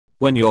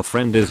When your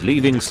friend is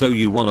leaving so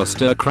you wanna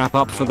stir crap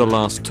up for the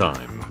last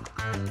time.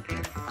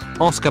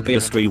 Oscar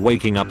Piastri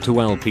waking up to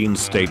Alpine's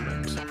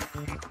statement.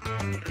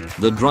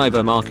 The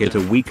driver market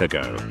a week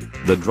ago.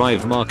 The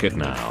drive market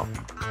now.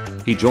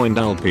 He joined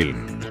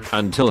Alpine.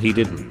 Until he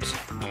didn't.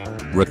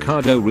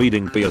 Ricciardo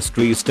reading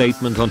Piastri's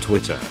statement on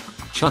Twitter.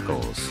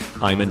 Chuckles.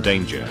 I'm in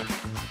danger.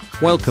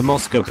 Welcome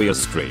Oscar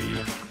Piastri.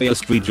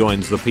 Piastri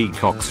joins the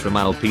Peacocks from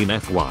Alpine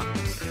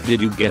F1. Did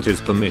you get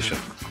his permission?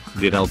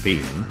 Did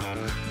Alpine?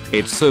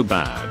 It's so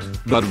bad,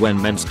 but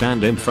when men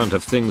stand in front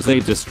of things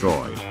they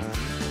destroy.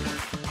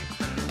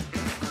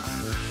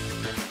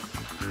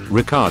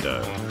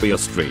 Ricciardo,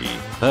 Piastri,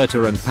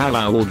 Herta and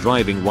Palau all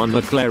driving one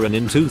McLaren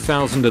in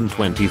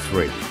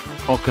 2023.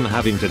 Ocon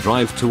having to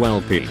drive two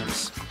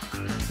Alpines.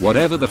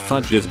 Whatever the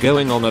fudge is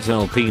going on at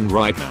Alpine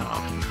right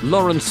now.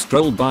 Lawrence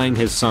Stroll buying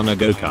his son a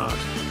go-kart.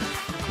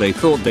 They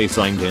thought they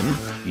signed him?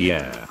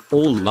 Yeah,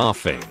 all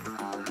laughing.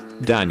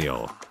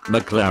 Daniel,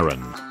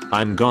 McLaren,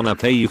 I'm gonna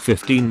pay you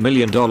 $15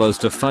 million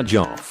to fudge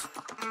off.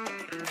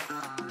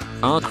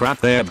 Ah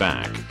crap, they're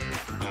back.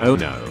 Oh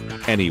no,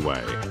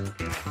 anyway.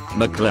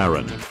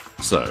 McLaren.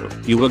 So,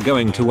 you were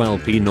going to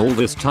Alpine all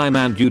this time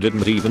and you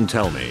didn't even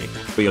tell me.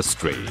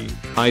 Piastri.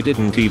 I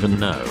didn't even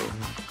know.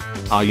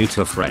 Are you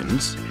two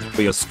friends?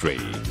 Piastri.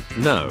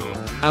 No.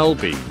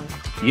 Alpine.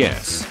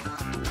 Yes.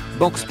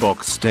 Box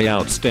stay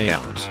out.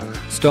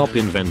 Stop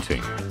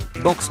inventing.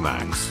 Box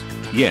Max.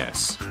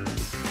 Yes.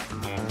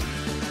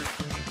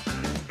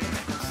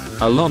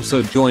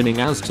 Alonso joining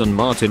Aston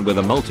Martin with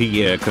a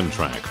multi-year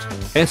contract.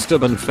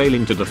 Esteban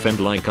failing to defend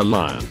like a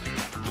lion.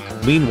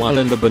 Meanwhile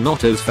in the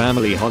Bonotto's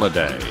family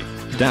holiday.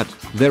 Dad,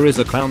 there is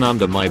a clown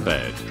under my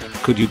bed.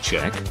 Could you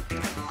check?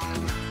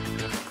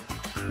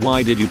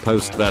 Why did you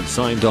post that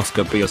signed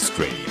Oscar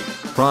Piastri?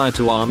 Prior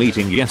to our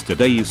meeting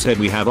yesterday you said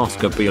we have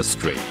Oscar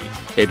Piastri.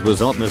 It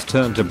was Otmar's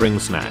turn to bring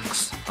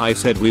snacks. I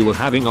said we were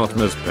having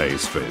Otmar's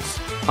pastries.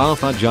 Ah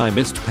fudge, I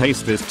missed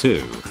pastries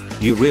too.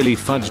 You really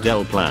fudged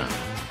El plan.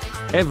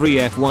 Every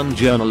F1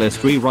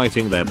 journalist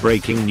rewriting their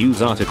breaking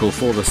news article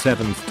for the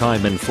 7th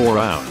time in 4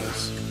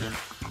 hours.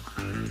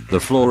 The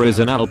floor is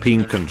an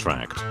Alpine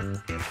contract.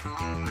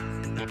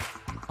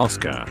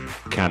 Oscar.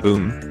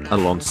 Kaboom.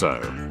 Alonso.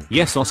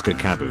 Yes, Oscar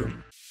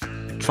Kaboom.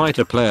 Try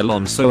to play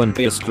Alonso and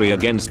Piastri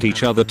against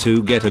each other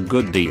to get a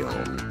good deal.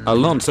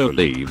 Alonso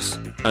leaves.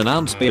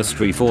 Announce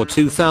Piastri for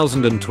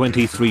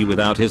 2023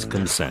 without his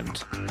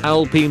consent.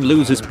 Alpine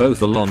loses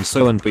both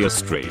Alonso and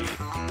Piastri.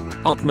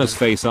 Otmar's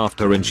face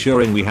after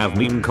ensuring we have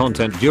meme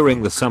content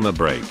during the summer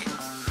break.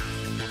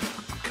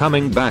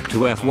 Coming back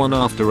to F1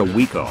 after a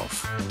week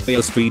off.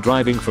 Piastri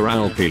driving for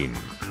Alpine.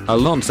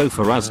 Alonso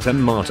for Aston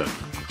Martin.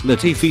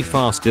 Latifi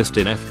fastest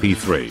in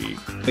FP3.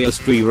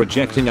 Piastri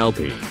rejecting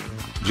Alpine.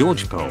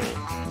 George Pole.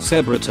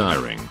 Seb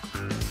retiring.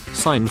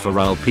 Sign for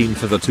Alpine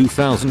for the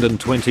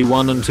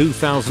 2021 and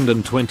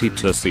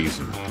 2022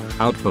 season.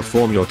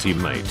 Outperform your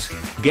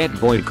teammate. Get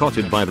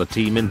boycotted by the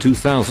team in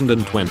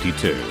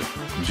 2022.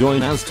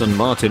 Join Aston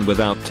Martin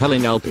without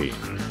telling Alpine.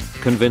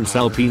 Convince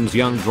Alpine's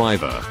young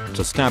driver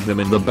to stab them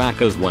in the back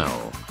as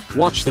well.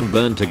 Watch them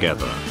burn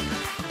together.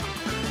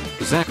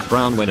 Zach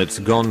Brown when it's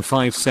gone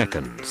 5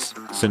 seconds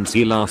since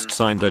he last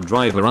signed a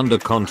driver under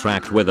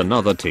contract with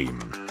another team.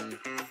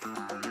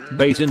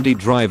 Bait Indy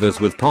drivers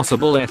with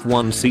possible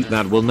F1 seat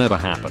that will never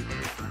happen.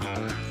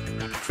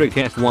 Trick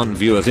F1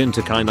 viewers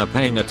into kinda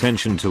paying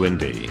attention to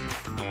Indy.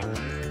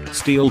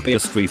 Steal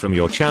Piastri from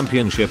your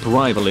championship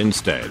rival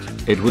instead.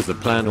 It was the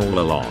plan all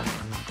along.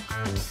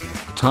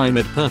 Time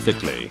it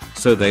perfectly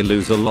so they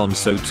lose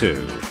Alonso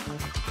too.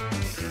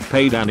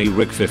 Pay Danny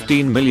Rick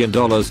 $15 million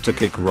to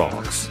kick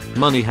rocks.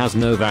 Money has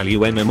no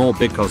value anymore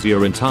because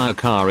your entire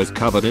car is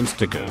covered in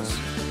stickers.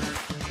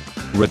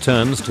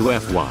 Returns to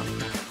F1.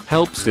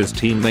 Helps his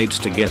teammates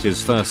to get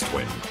his first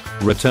win.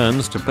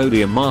 Returns to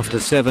podium after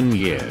 7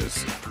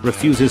 years.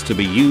 Refuses to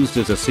be used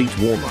as a seat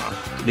warmer.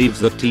 Leaves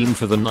the team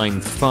for the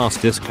 9th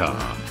fastest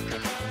car.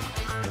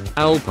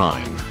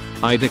 Alpine.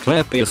 I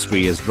declare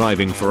Piastri is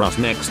driving for us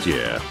next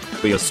year.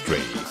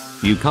 Piastri.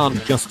 You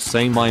can't just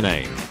say my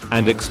name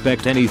and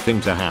expect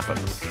anything to happen.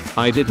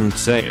 I didn't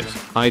say it,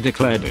 I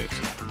declared it.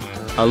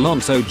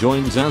 Alonso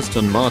joins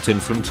Aston Martin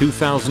from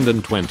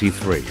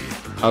 2023.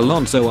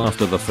 Alonso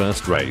after the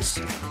first race.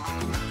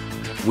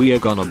 We are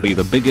gonna be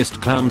the biggest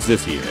clowns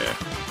this year.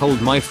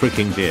 Hold my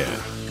freaking beer.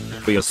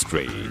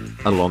 Piastri.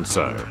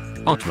 Alonso.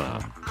 Otmar.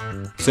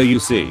 So you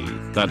see,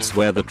 that's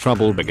where the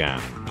trouble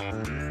began.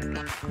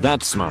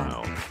 That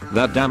smile.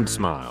 That damned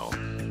smile.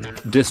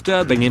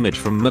 Disturbing image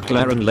from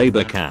McLaren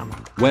Labour camp,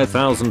 where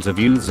thousands of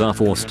youths are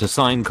forced to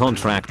sign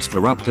contracts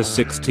for up to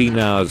 16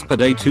 hours per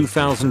day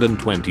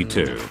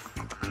 2022.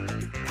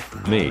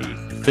 Me,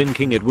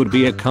 thinking it would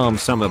be a calm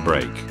summer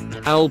break.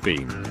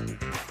 Alpine.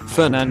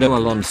 Fernando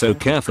Alonso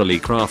carefully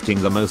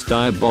crafting the most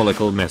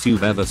diabolical mess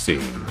you've ever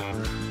seen.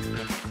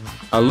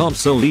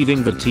 Alonso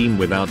leaving the team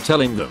without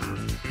telling them.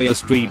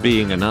 Piastri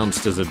being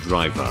announced as a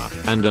driver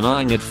and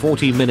denying it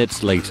 40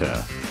 minutes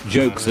later.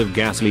 Jokes of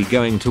Gasly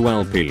going to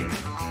Alpine.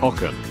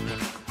 Ocon.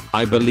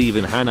 I believe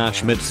in Hannah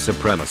Schmidt's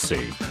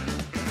supremacy.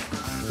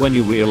 when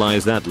you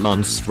realize that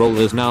Lance Stroll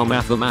is now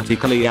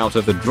mathematically out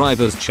of the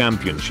Drivers'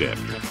 Championship.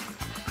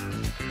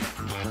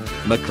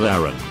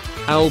 McLaren,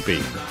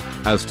 Alpine,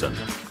 Aston,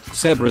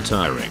 Seb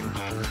retiring,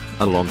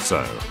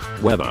 Alonso,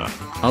 Webber,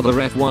 other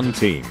F1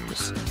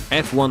 teams,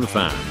 F1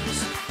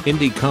 fans,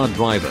 IndyCar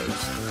drivers,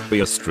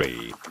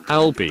 Piastri,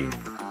 Alpine.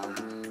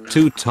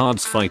 Two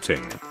tards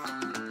fighting.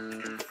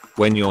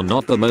 When you're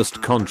not the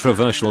most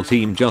controversial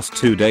team just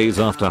 2 days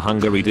after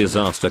Hungary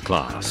disaster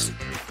class.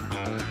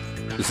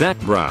 Zach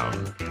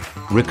Brown,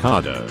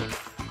 Ricardo.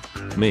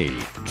 Me,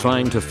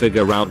 trying to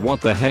figure out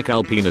what the heck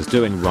Alpine is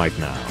doing right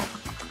now.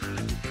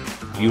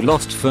 You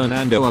lost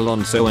Fernando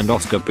Alonso and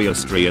Oscar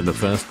Piastri in the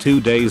first 2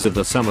 days of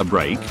the summer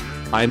break?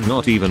 I'm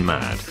not even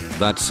mad,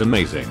 that's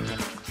amazing.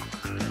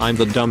 I'm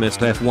the dumbest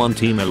F1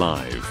 team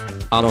alive.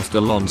 I lost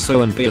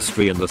Alonso and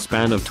Piastri in the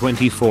span of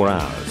 24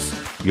 hours.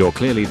 You're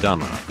clearly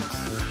dumber.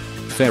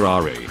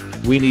 Ferrari,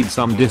 we need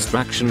some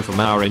distraction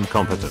from our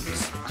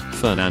incompetence.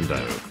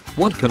 Fernando,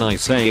 what can I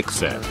say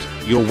except,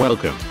 you're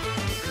welcome.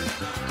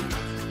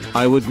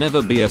 I would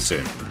never be a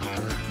sim.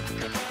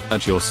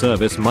 At your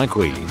service, my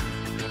queen.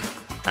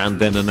 And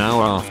then an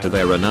hour after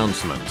their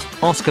announcement,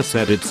 Oscar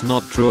said it's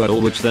not true at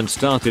all, which then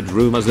started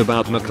rumors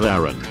about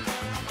McLaren.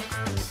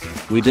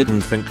 We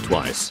didn't think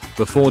twice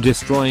before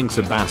destroying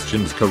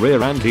Sebastian's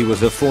career, and he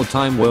was a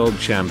 4-time world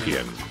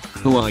champion.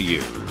 Who are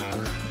you?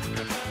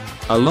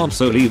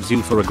 Alonso leaves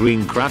you for a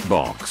green crap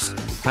box.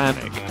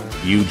 Panic.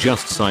 You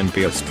just signed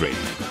Piastri.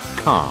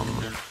 Calm.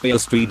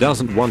 Piastri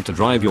doesn't want to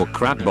drive your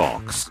crap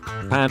box.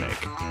 Panic.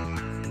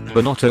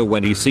 Bonotto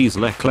when he sees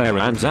Leclerc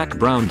and Zach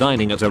Brown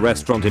dining at a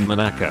restaurant in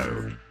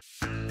Monaco.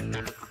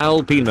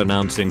 Alpine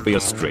announcing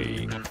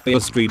Piastri.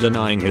 Piastri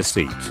denying his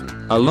seat.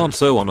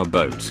 Alonso on a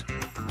boat.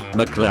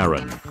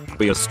 McLaren.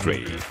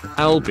 Piastri.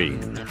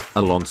 Alpine.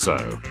 Alonso.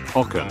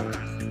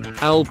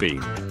 Ocon.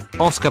 Alpine.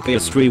 Oscar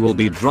Piastri will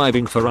be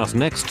driving for us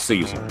next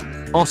season.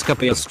 Oscar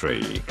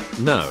Piastri.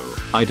 No,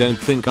 I don't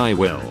think I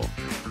will.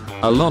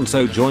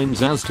 Alonso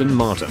joins Aston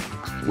Martin.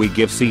 We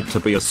give seat to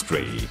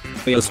Piastri.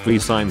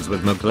 Piastri signs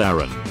with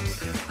McLaren.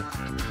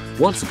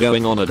 What's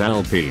going on at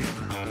Alpine?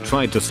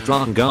 Tried to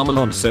strong-arm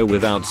Alonso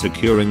without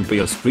securing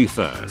Piastri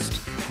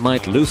first.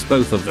 Might lose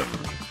both of them.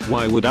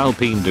 Why would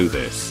Alpine do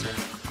this?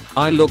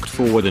 I looked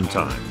forward in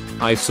time.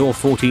 I saw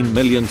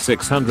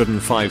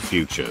 14,605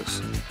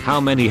 futures. How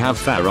many have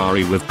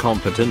Ferrari with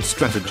competent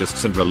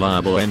strategists and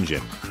reliable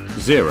engine?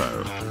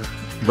 0.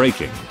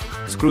 Breaking.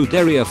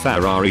 Scuderia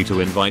Ferrari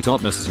to invite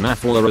Otmar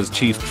Szafnauer as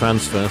chief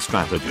transfer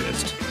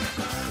strategist.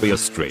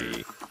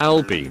 Piastri.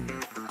 Alpine.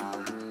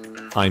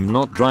 I'm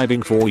not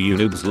driving for you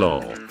noobs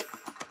lol.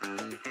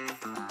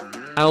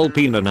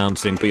 Alpine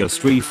announcing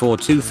Piastri for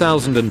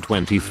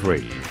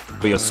 2023.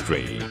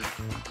 Piastri.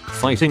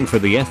 Fighting for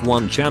the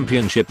F1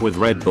 championship with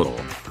Red Bull.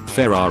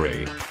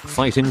 Ferrari.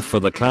 Fighting for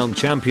the Clown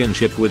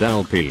Championship with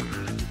Alpine.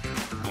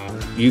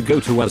 You go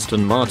to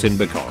Aston Martin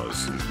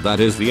because that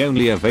is the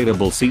only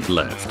available seat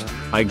left.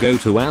 I go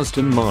to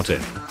Aston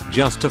Martin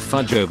just to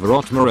fudge over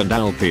Otmar and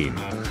Alpine.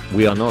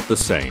 We are not the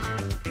same.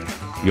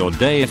 Your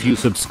day if you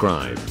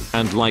subscribe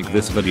and like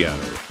this video.